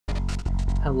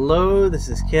Hello, this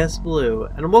is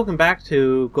Kaosubaloo, and welcome back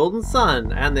to Golden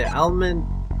Sun and the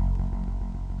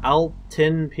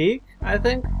Altin Peak, I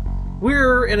think?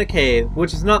 We're in a cave,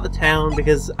 which is not the town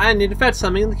because I need to fetch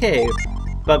something in the cave.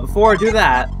 But before I do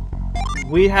that,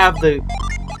 we have a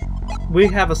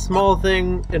small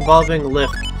thing involving a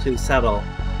lift to settle.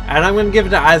 And I'm gonna give it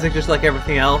to Isaac just like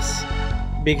everything else.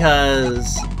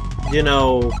 Because, you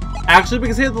know, actually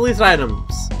because he has the least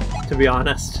items, to be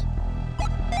honest.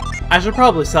 I should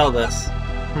probably sell this.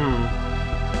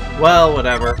 Well,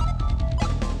 whatever.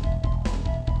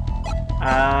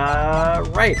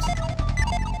 Right.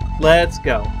 Let's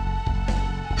go.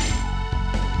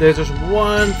 There's just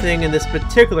one thing in this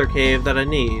particular cave that I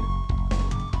need.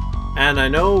 And I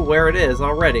know where it is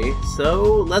already,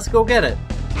 so let's go get it.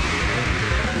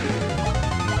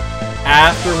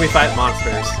 After we fight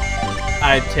monsters.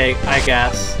 I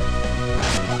guess.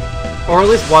 Or at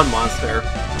least one monster.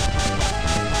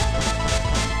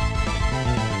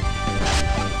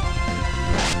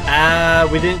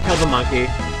 We didn't kill the monkey.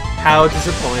 How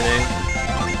disappointing.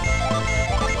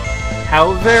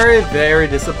 How very, very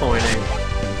disappointing.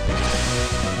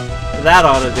 That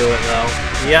ought to do it, though.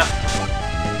 Yep.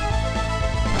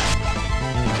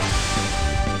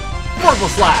 Purple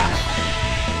Slash!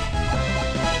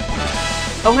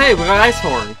 Oh hey, we got Ice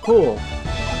Horn. Cool.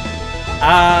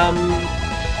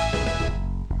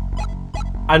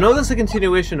 I know this is a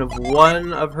continuation of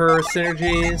one of her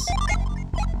synergies,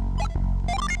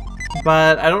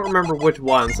 but I don't remember which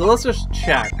one, so let's just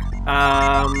check.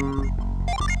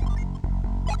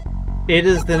 It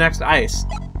is the next ice.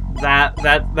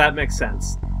 That makes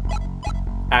sense.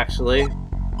 Actually,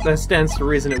 that stands to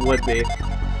reason it would be.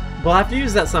 We'll have to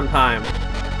use that sometime,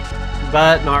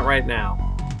 but not right now.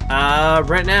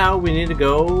 Right now we need to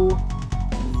go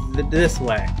this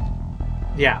way.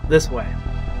 Yeah, this way.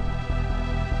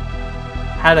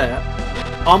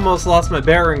 Almost lost my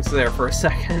bearings there for a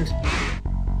second.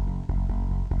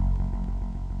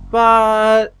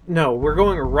 But no, we're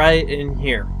going right in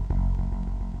here.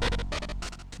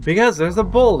 Because there's a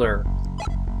boulder.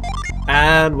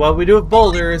 And what we do with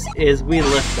boulders is we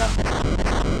lift them.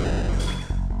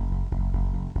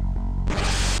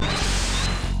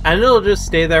 And it'll just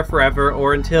stay there forever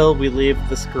or until we leave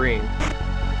the screen.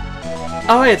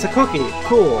 Oh hey, it's a cookie.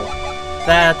 Cool.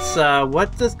 That's,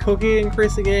 what does cookie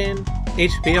increase again?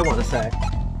 HP, I want to say.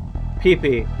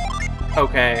 PP.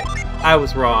 Okay, I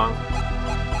was wrong.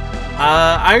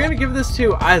 I'm gonna give this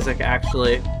to Isaac,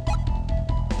 actually.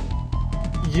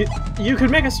 You could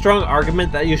make a strong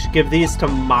argument that you should give these to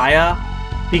Maya,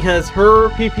 because her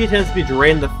PP tends to be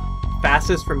drained the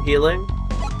fastest from healing.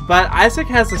 But Isaac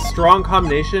has a strong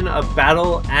combination of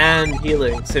battle and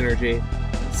healing synergy.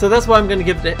 So that's why I'm gonna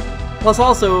give it to... Plus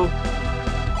also,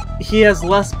 he has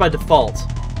less by default.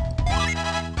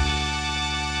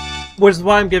 Which is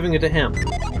why I'm giving it to him.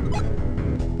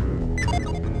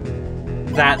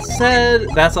 That said,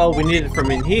 that's all we needed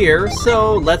from in here,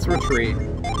 so let's retreat.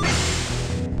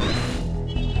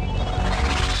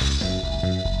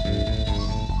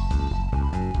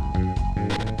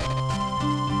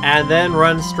 And then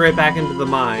run straight back into the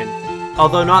mine.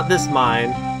 Although not this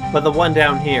mine, but the one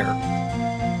down here.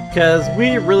 Because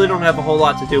we really don't have a whole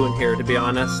lot to do in here, to be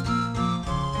honest.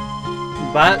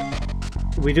 But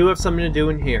we do have something to do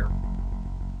in here.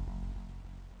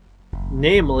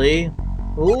 Namely,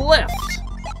 lift!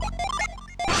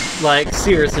 Like,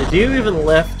 seriously, do you even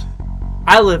lift?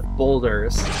 I lift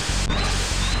boulders.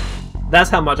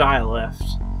 That's how much I lift.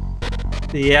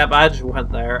 Yep, I just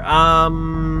went there.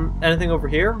 Anything over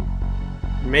here?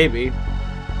 Maybe.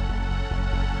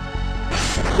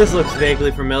 This looks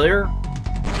vaguely familiar.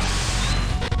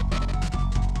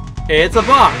 It's a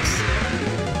box!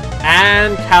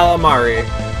 And calamari.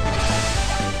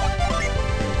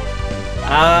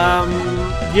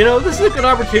 You know, this is a good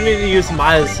opportunity to use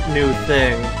Maya's new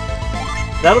thing.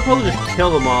 That'll probably just kill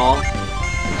them all.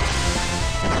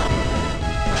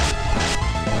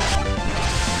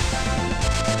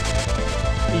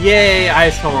 Yay,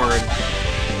 Ice Horn.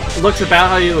 Looks about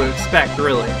how you would expect,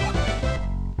 really.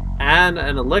 And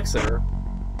an elixir.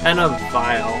 And a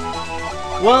vial.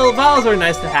 Well, vials are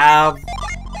nice to have.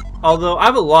 Although, I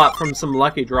have a lot from some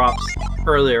lucky drops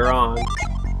earlier on.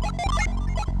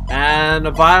 And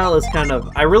a vial is kind of...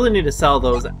 I really need to sell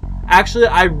those. Actually,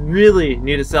 I really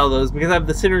need to sell those because I have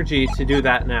the synergy to do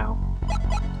that now.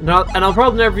 And I'll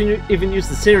probably never even use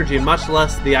the synergy, much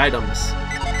less the items.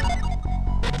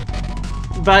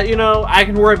 But, you know, I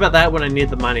can worry about that when I need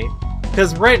the money.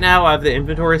 Because right now I have the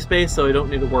inventory space, so I don't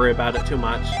need to worry about it too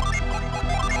much.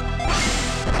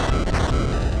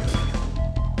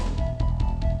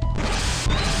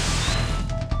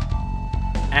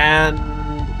 And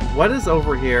What is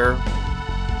over here?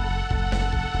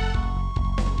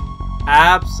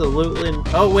 Absolutely...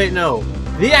 Oh, wait, no.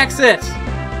 The exit!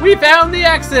 We found the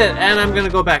exit! And I'm gonna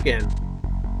go back in.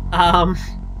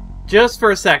 Just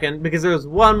for a second, because there's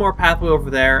one more pathway over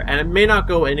there, and it may not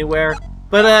go anywhere,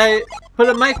 but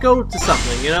it might go to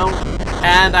something, you know?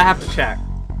 And I have to check.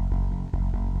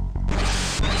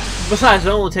 Besides,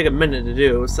 it'll only take a minute to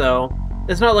do, so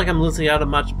it's not like I'm losing out on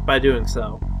much by doing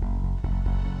so.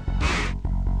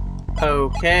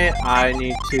 Okay, I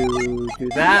need to do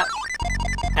that.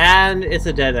 And it's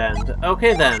a dead end.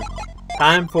 Okay then,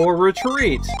 time for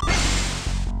retreat.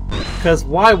 Because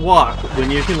why walk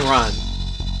when you can run?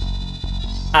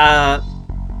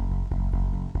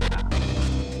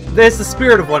 There's the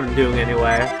spirit of what I'm doing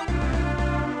anyway.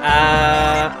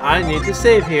 I need to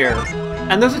save here.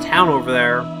 And there's a town over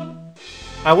there.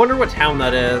 I wonder what town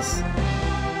that is.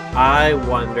 I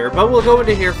wonder. But we'll go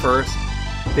into here first.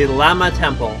 The Lama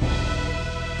Temple.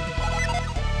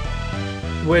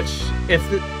 Which, if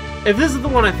this is the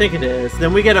one I think it is,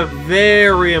 then we get a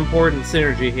very important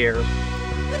synergy here.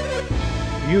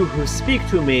 You who speak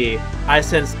to me, I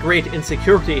sense great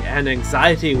insecurity and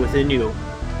anxiety within you.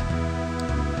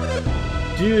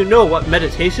 Do you know what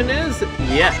meditation is?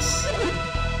 Yes.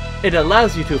 It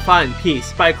allows you to find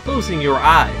peace by closing your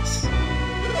eyes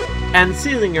and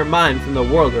sealing your mind from the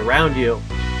world around you.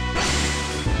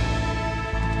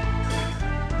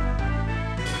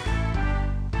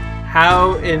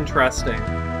 How interesting.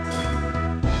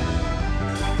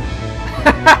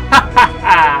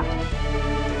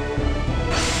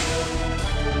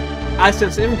 I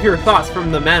sense impure thoughts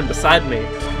from the man beside me.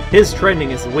 His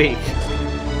training is weak.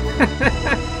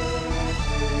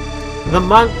 The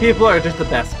monk people are just the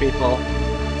best people.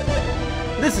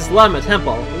 This is Lama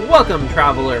Temple. Welcome,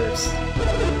 travelers.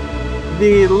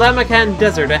 The Lamakan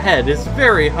Desert ahead is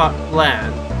very hot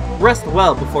land. Rest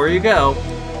well before you go.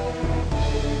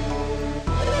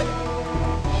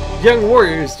 Young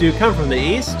warriors do come from the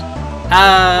east?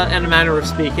 In a manner of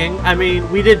speaking. I mean,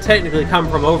 we did technically come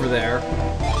from over there.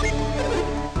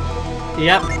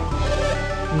 Yep.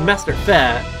 Master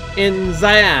Fe, in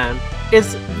Xi'an,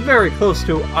 is very close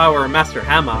to our Master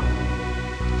Hama.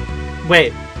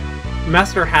 Wait,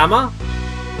 Master Hama?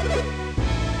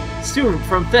 Students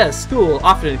from Fe's school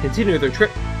often continue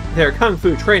their kung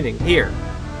fu training here.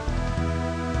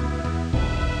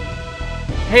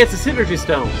 Hey, it's a synergy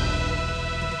stone.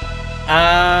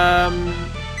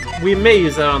 We may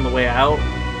use that on the way out.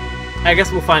 I guess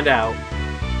we'll find out.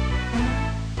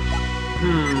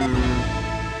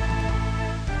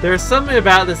 There's something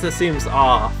about this that seems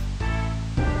off.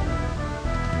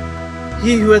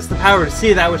 He who has the power to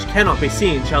see that which cannot be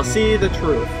seen shall see the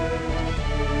truth.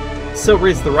 So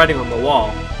reads the writing on the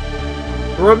wall.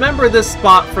 Remember this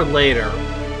spot for later.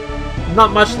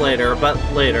 Not much later, but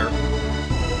later.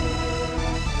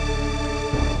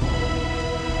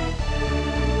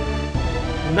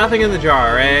 Nothing in the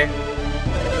jar, eh?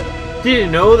 Did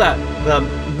you know that the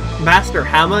Master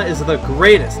Hama is the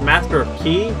greatest master of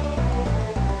Ki?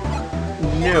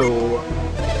 No.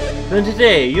 Then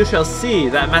today you shall see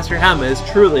that Master Hama is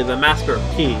truly the master of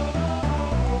Ki.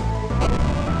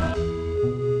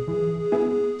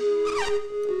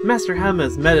 Master Hama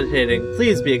is meditating.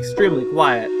 Please be extremely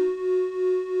quiet.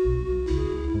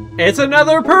 It's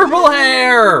another purple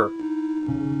hair!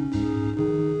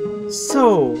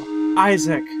 So,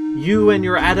 Isaac, you and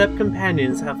your adept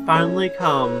companions have finally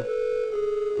come.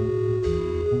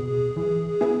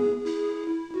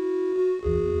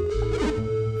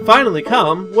 Finally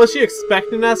come? Was she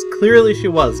expecting us? Clearly she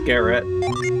was, Garrett.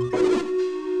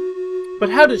 But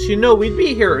how did she know we'd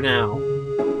be here now?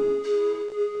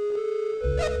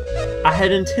 I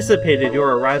had anticipated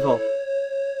your arrival.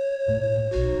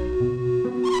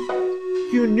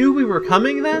 You knew we were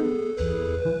coming then?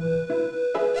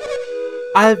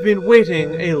 I've been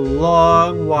waiting a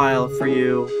long while for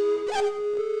you.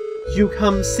 You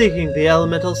come seeking the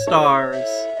elemental stars.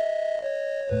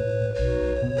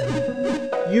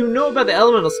 You know about the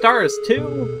elemental stars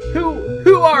too?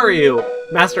 Who are you?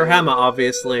 Master Hama,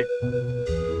 obviously.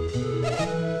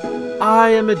 I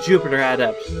am a Jupiter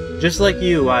adept, just like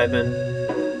you, Ivan.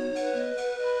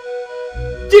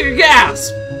 Dear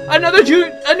gasp! Another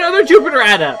Jupiter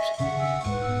adept!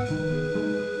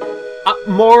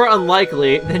 More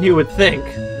unlikely than you would think,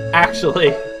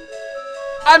 actually.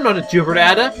 I'm not a Jupiter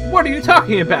adept. What are you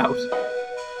talking about?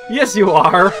 Yes, you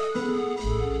are.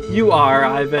 You are,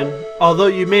 Ivan, although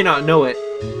you may not know it.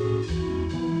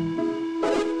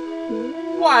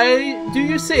 Why do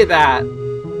you say that?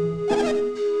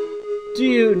 Do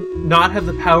you not have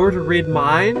the power to read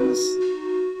minds?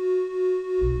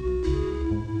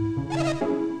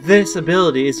 This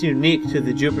ability is unique to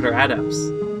the Jupiter Adepts.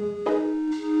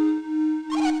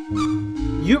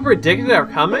 You predicted our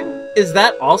coming? Is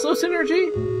that also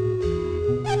synergy?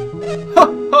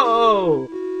 Ho ho!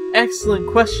 Excellent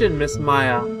question, Miss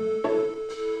Maya.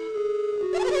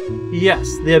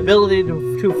 Yes, the ability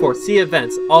to foresee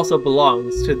events also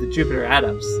belongs to the Jupiter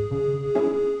Adepts.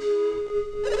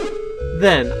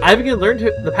 Then, Ivan can learn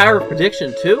the power of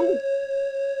prediction too?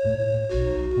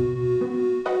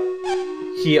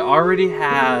 He already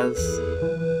has...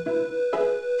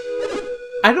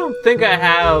 I don't think I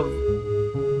have...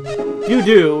 You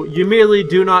do, you merely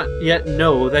do not yet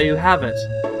know that you have it.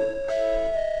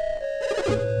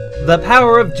 The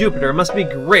power of Jupiter must be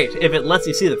great if it lets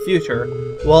you see the future.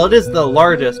 Well, it is the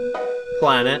largest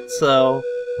planet, so...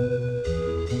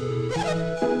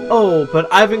 Oh, but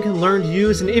Ivan can learn to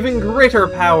use an even greater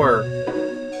power!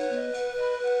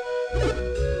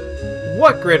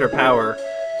 What greater power?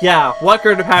 Yeah, what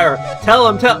greater power? Tell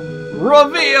him,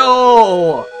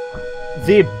 Reveal!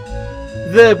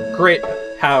 The great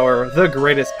power, the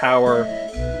greatest power.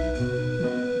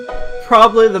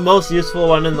 Probably the most useful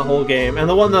one in the whole game, and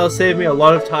the one that'll save me a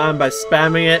lot of time by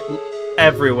spamming it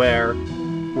everywhere.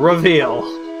 Reveal.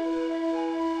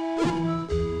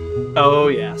 Oh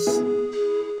yes.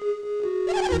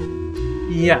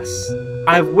 Yes,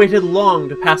 I've waited long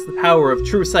to pass the power of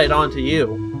true sight on to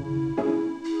you.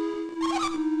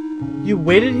 You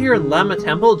waited here in Lama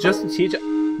Temple just to teach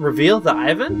Reveal to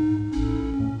Ivan?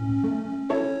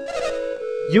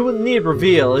 You will need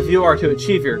Reveal if you are to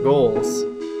achieve your goals.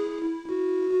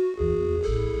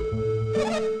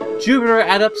 Jupiter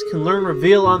Adepts can learn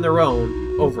Reveal on their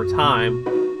own, over time.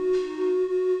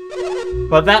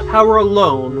 But that power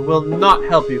alone will not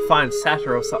help you find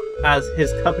Saturos as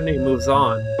his company moves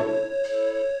on.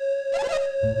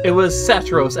 It was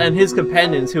Saturos and his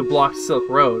companions who blocked Silk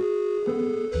Road.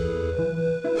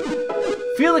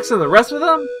 Felix and the rest of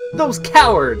them? Those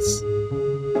cowards!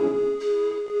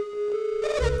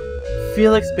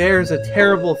 Felix bears a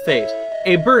terrible fate,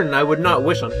 a burden I would not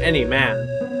wish on any man.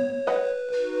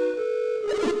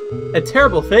 A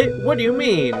terrible fate? What do you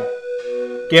mean?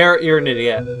 Garrett, you're an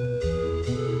idiot.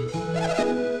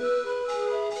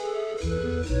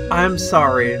 I'm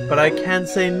sorry, but I can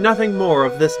say nothing more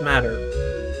of this matter.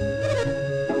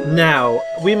 Now,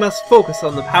 we must focus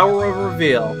on the power of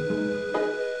Reveal.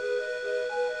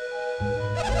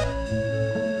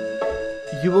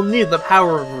 You will need the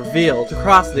power of Reveal to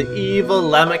cross the evil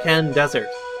Lamakan Desert.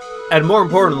 And more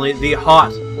importantly, the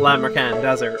hot Lamakan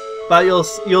Desert. But you'll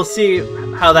see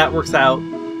how that works out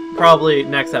probably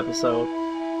next episode.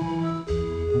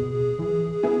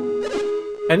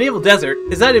 An evil desert?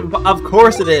 Is that even... Of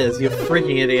course it is, you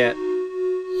freaking idiot.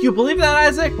 You believe that,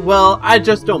 Isaac? Well, I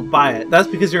just don't buy it. That's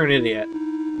because you're an idiot.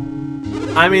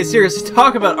 I mean, seriously,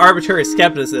 talk about arbitrary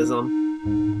skepticism.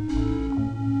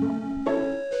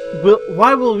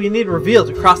 Why will we need Reveal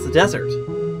to cross the desert?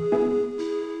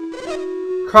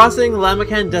 Crossing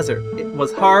Lamakan Desert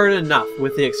was hard enough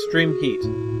with the extreme heat.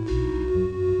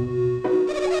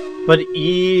 But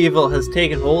evil has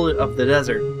taken hold of the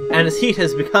desert, and its heat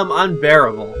has become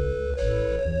unbearable.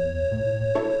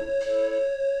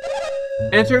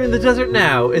 Entering the desert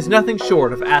now is nothing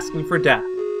short of asking for death.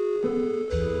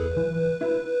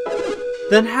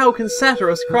 Then how can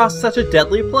Saturos cross such a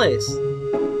deadly place?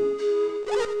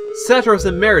 Saturos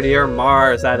and Merity are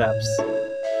Mars Adepts.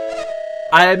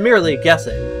 I am merely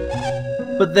guessing,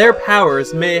 but their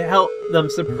powers may help them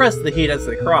suppress the heat as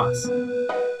they cross.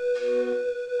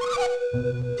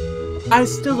 I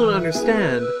still don't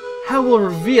understand. How will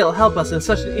Reveal help us in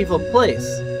such an evil place?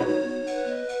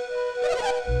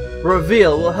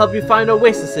 Reveal will help you find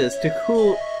oases to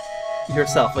cool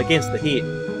yourself against the heat.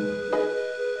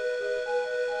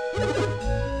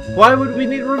 Why would we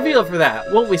need Reveal for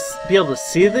that? Won't we be able to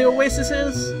see the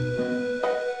oases?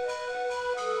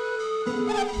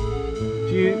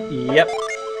 Yep.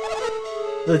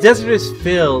 The desert is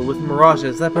filled with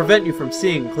mirages that prevent you from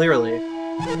seeing clearly.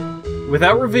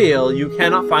 Without Reveal, you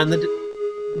cannot find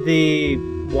the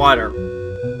water.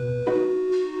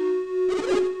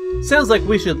 Sounds like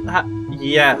we should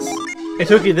yes. It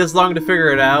took you this long to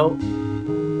figure it out?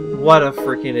 What a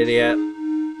freaking idiot.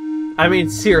 I mean,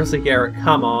 seriously, Garrett,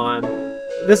 come on.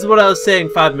 This is what I was saying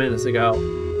 5 minutes ago.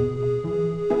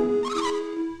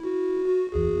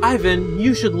 Ivan,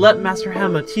 you should let Master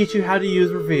Hama teach you how to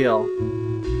use Reveal.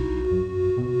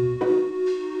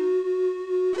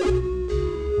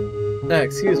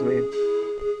 Excuse me.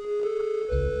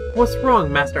 What's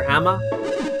wrong, Master Hama?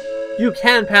 You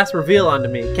can pass Reveal on to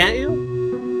me, can't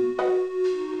you?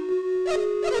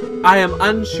 I am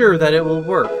unsure that it will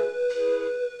work.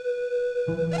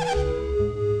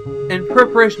 In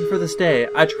preparation for this day,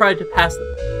 I tried to pass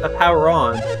the power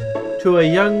on to a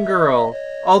young girl,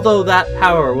 although that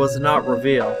power was not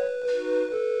revealed.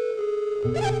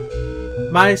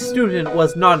 My student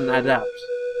was not an adept,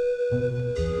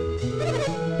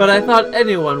 but I thought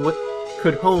anyone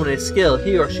could hone a skill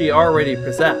he or she already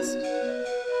possessed.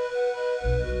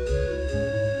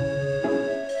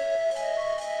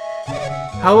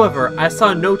 However, I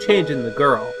saw no change in the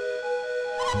girl.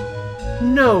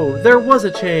 No, there was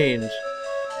a change.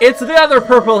 It's the other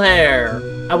purple hair!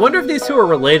 I wonder if these two are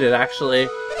related, actually.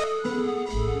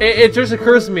 It just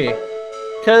occurs to me,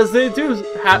 because they do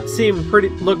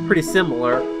look pretty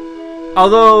similar.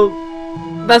 Although,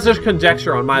 that's just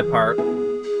conjecture on my part.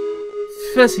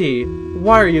 Fessy,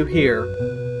 why are you here?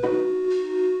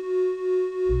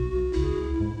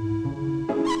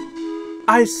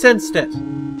 I sensed it.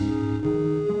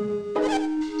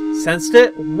 Sensed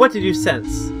it? What did you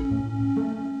sense?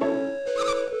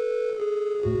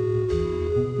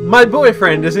 My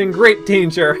boyfriend is in great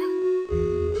danger.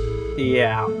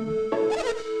 Yeah.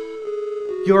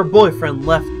 Your boyfriend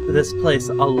left this place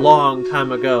a long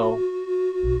time ago.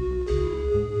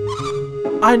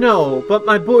 I know, but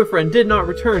my boyfriend did not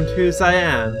return to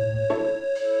Cyan.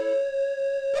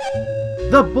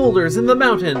 The boulders in the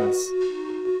mountains!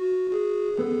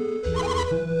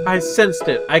 I sensed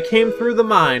it. I came through the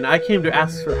mine. I came to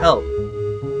ask for help.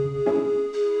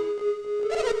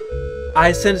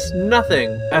 I sensed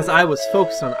nothing as I was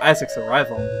focused on Isaac's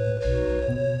arrival.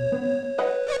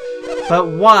 But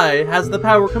why has the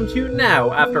power come to you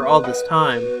now after all this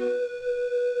time?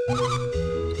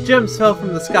 Gems fell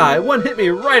from the sky. One hit me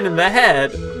right in the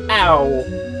head. Ow.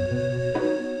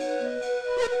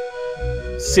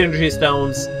 Synergy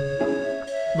stones.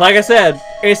 Like I said,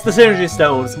 it's the synergy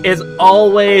stones. It's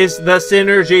always the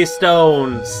synergy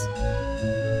stones.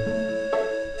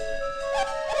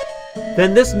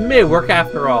 Then this may work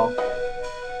after all.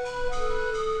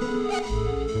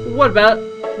 What about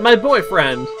my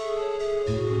boyfriend?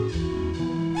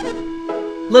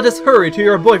 Let us hurry to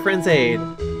your boyfriend's aid.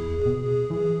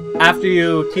 After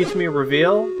you teach me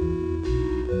reveal?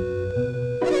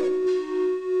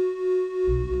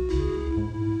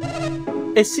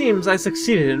 It seems I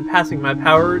succeeded in passing my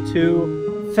power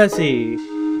to Fessy.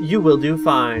 You will do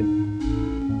fine.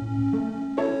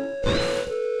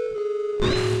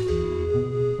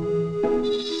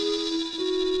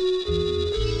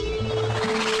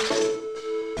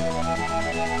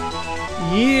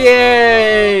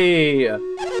 Yay!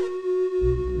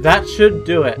 That should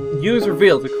do it. Use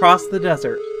reveal to cross the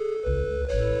desert.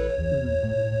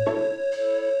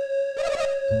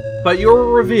 But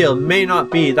your reveal may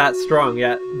not be that strong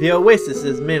yet. The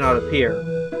oases may not appear.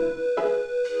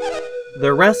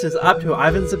 The rest is up to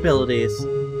Ivan's abilities.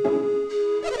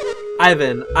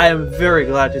 Ivan, I am very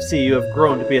glad to see you have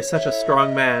grown to be such a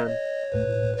strong man.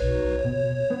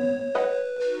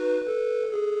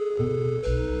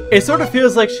 It sort of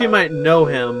feels like she might know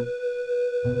him.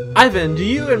 Ivan, do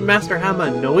you and Master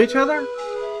Hamma know each other?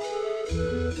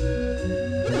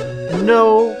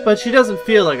 No, but she doesn't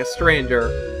feel like a stranger.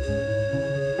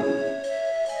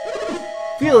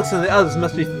 Felix and the others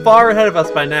must be far ahead of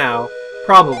us by now.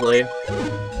 Probably.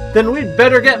 Then we'd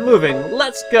better get moving.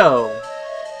 Let's go.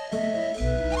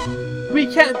 We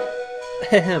can't...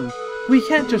 we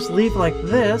can't just leave like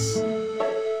this.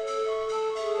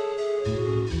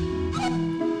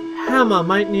 Hamma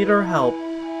might need our help.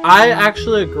 I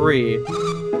actually agree.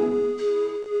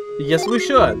 Yes, we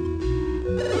should.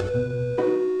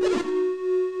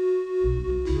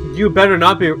 You better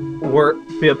not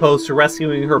be opposed to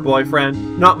rescuing her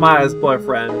boyfriend. Not Maya's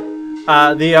boyfriend.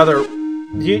 The other...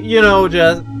 You know,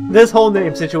 just... This whole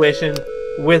name situation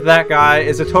with that guy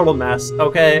is a total mess,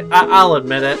 okay? I'll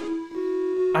admit it.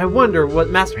 I wonder what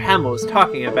Master Hamma was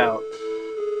talking about.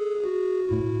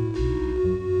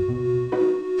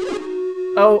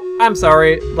 Oh, I'm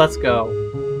sorry. Let's go.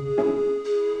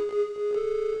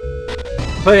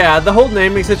 But yeah, the whole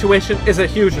naming situation is a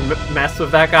huge mess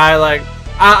with that guy. Like,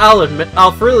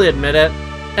 I'll freely admit it,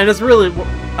 and it's really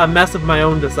a mess of my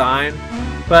own design.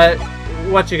 But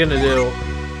what you gonna do?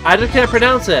 I just can't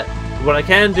pronounce it. What I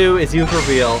can do is use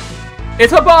reveal.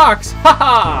 It's a box!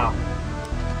 Haha!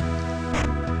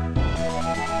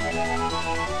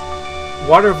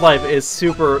 Water of Life is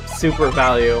super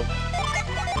value.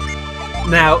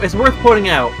 Now, it's worth pointing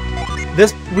out,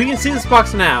 we can see this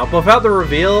box now, but without the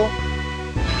reveal,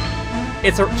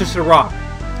 it's just a rock.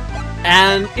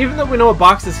 And even though we know a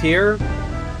box is here,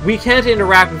 we can't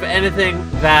interact with anything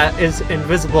that is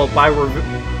invisible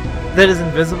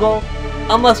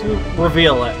unless we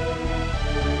reveal it.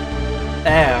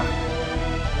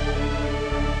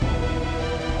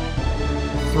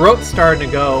 throat's starting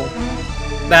to go.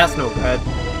 That's no good.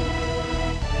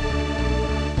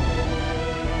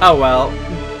 Oh well.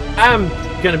 I'm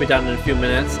gonna be done in a few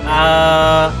minutes.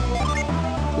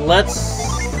 Let's...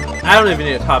 I don't even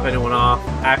need to top anyone off,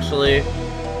 actually.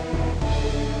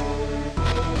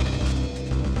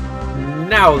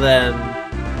 Now then.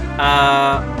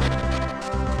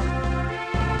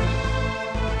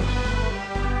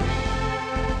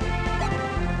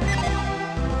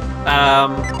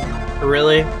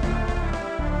 Really?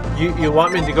 You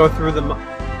want me to go through the...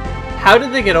 How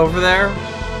did they get over there?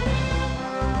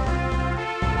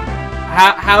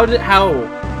 How?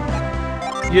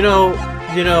 You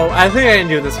know, I think I can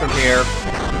do this from here.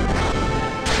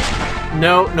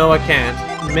 No, I can't.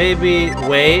 Maybe,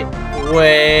 wait.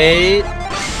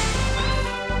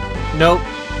 Nope,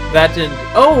 that didn't...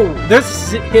 Oh,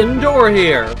 there's a hidden door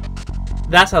here!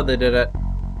 That's how they did it.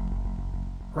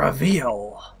 Reveal.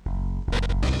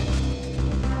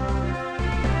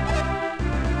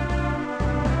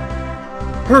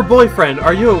 Her boyfriend,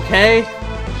 are you okay?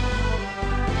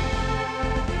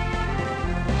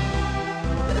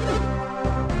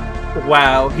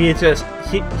 Wow, he's just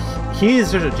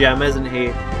a gem, isn't he?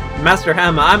 Master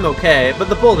Hama, I'm okay, but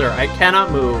the boulder, I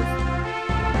cannot move.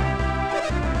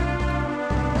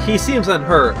 He seems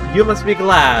unhurt. You must be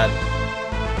glad.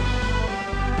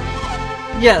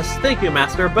 Yes, thank you,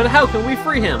 Master, but how can we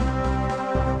free him?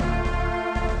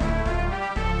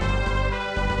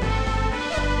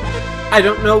 I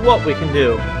don't know what we can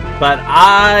do, but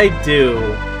I do.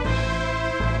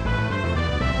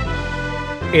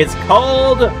 It's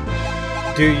called...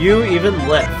 Do you even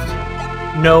lift?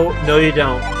 No, you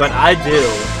don't, but I do.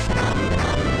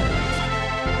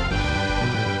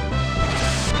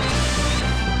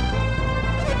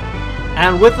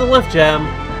 And with the lift gem,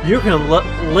 you can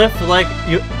lift like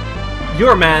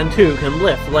your man too can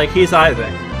lift like he's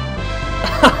Isaac.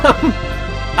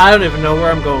 I don't even know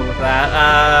where I'm going with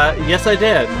that. Yes I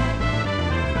did.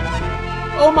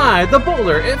 Oh my, the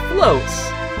boulder, it floats!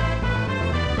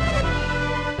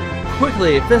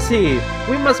 Quickly, Fessy,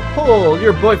 we must pull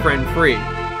your boyfriend free.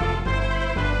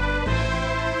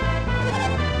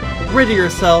 Rid of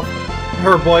yourself,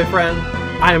 her boyfriend.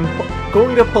 I am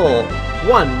going to pull.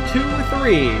 1, 2,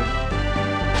 3.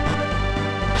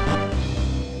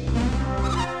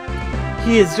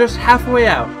 He is just halfway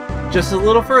out. Just a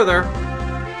little further.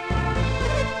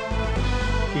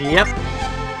 Yep.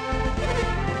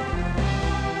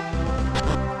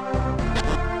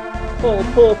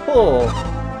 Pull.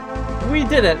 We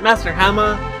did it, Master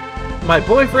Hama. My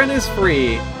boyfriend is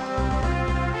free.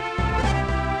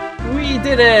 We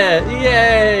did it!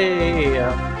 Yay!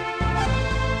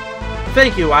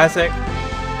 Thank you, Isaac.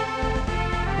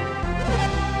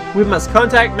 We must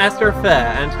contact Master Fe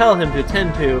and tell him to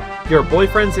tend to your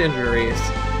boyfriend's injuries.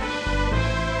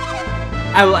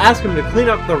 I will ask him to clean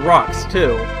up the rocks,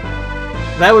 too.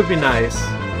 That would be nice.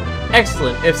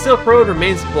 Excellent. If Silk Road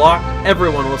remains blocked,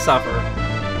 everyone will suffer.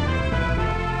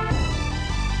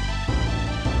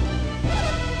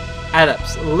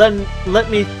 Adepts, let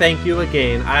me thank you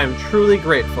again. I am truly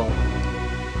grateful.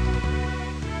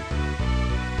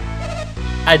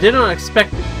 I did not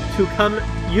expect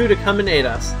you to come and aid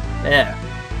us.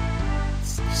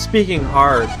 Speaking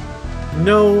hard.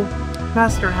 No,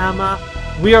 Master Hama,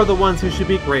 we are the ones who should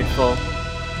be grateful.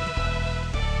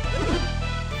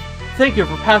 Thank you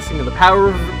for passing the power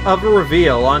of a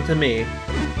reveal on to me.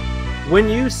 When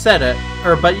you said it,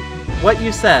 but what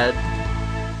you said...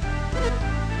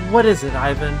 What is it,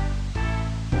 Ivan?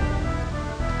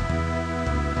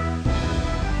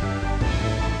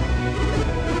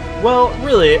 Well,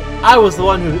 really, I was the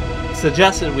one who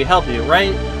suggested we help you,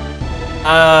 right?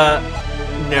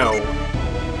 No.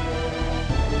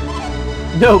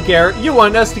 No, Garrett, you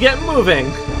want us to get moving!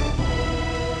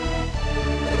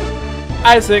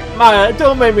 Isaac, Maya,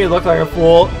 don't make me look like a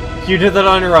fool. You did that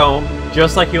on your own,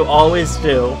 just like you always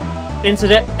do.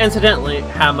 Incidentally,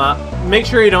 Hama, make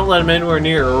sure you don't let him anywhere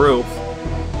near your roof.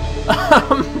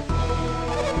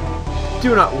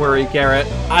 Do not worry, Garrett.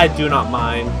 I do not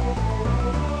mind.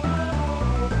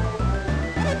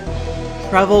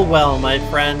 Travel well, my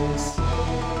friends.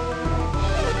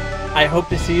 I hope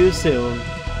to see you soon.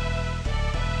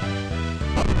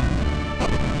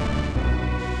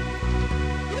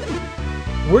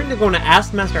 Weren't you going to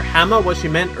ask Master Hama what she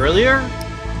meant earlier?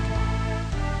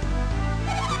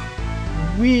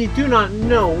 We do not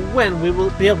know when we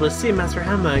will be able to see Master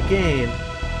Hama again.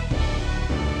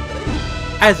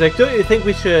 Isaac, don't you think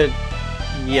we should...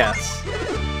 Yes.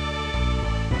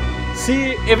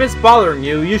 See, if it's bothering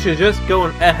you, you should just go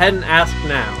ahead and ask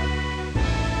now.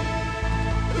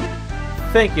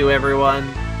 Thank you, everyone.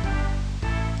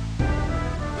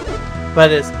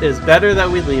 but it is better that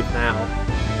we leave now.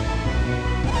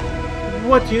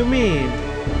 What do you mean?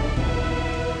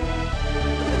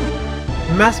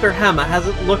 Master Hema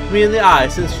hasn't looked me in the eye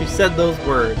since she said those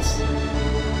words.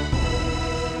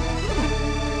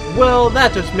 Well,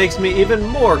 that just makes me even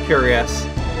more curious.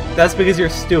 That's because you're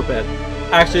stupid.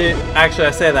 Actually,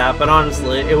 I say that, but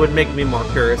honestly, it would make me more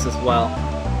curious as well.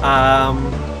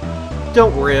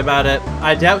 Don't worry about it.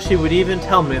 I doubt she would even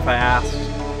tell me if I asked.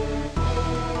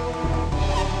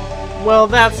 Well,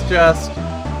 that's just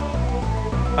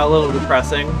a little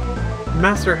depressing.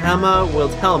 Master Hema will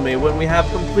tell me when we have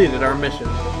completed our mission.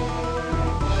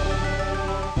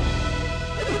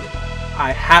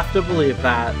 I have to believe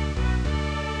that.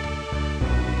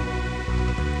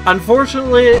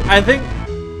 Unfortunately, I think,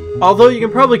 although you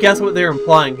can probably guess what they're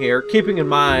implying here, keeping in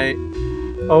mind,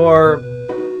 or,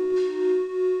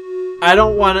 I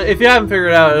don't want to, if you haven't figured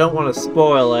it out, I don't want to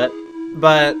spoil it,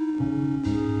 but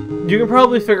you can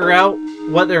probably figure out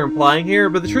what they're implying here,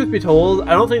 but the truth be told,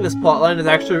 I don't think this plotline is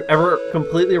actually ever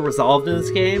completely resolved in this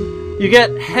game. You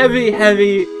get heavy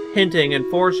hinting and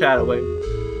foreshadowing,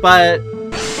 but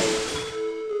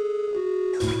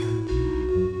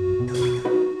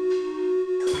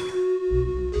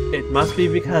it must be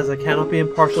because I cannot be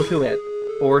impartial to it,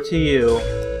 or to you.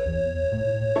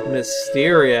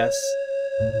 Mysterious.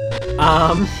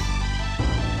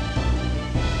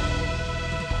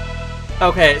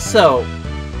 Okay, so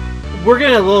we're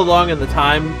getting a little long in the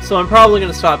time, so I'm probably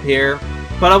going to stop here,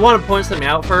 but I want to point something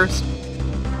out first.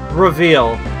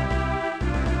 Reveal.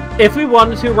 If we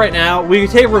wanted to right now, we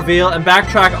could take Reveal and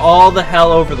backtrack all the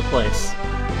hell over the place.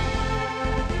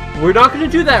 We're not going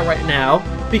to do that right now,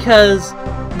 because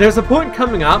there's a point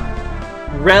coming up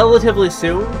relatively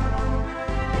soon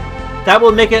that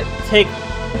will make it take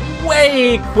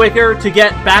way quicker to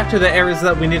get back to the areas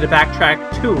that we need to backtrack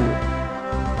to.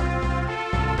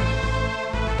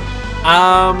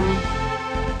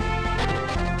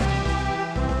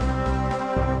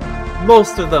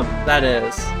 Most of them, that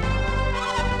is.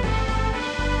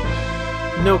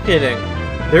 No kidding.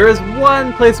 There is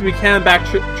one place we can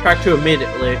backtrack to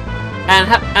immediately,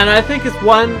 and I think it's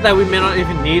one that we may not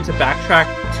even need to backtrack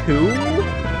to,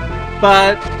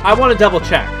 but I want to double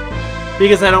check,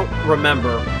 because I don't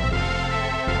remember.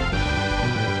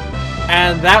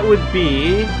 And that would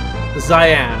be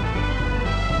Cyan.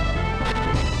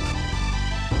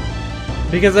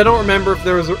 Because I don't remember if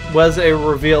there was a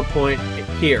reveal point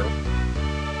here.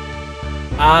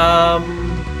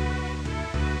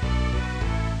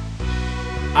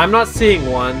 I'm not seeing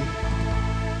one.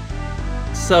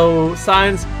 So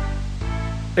signs...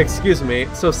 Excuse me.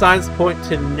 So signs point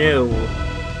to no.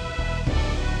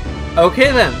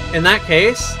 Okay then. In that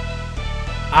case,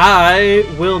 I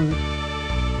will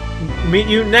meet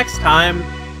you next time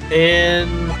in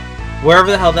wherever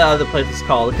the hell that other place is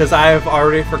called, because I have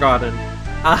already forgotten.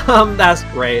 That's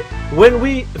great. When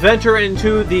we venture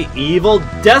into the Evil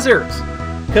Desert,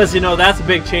 because, you know, that's a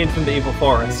big change from the Evil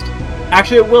Forest.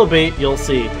 Actually, it will be, you'll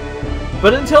see.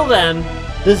 But until then,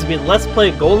 this has been Let's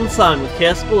Play Golden Sun with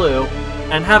Kaosubaloo,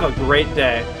 and have a great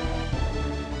day.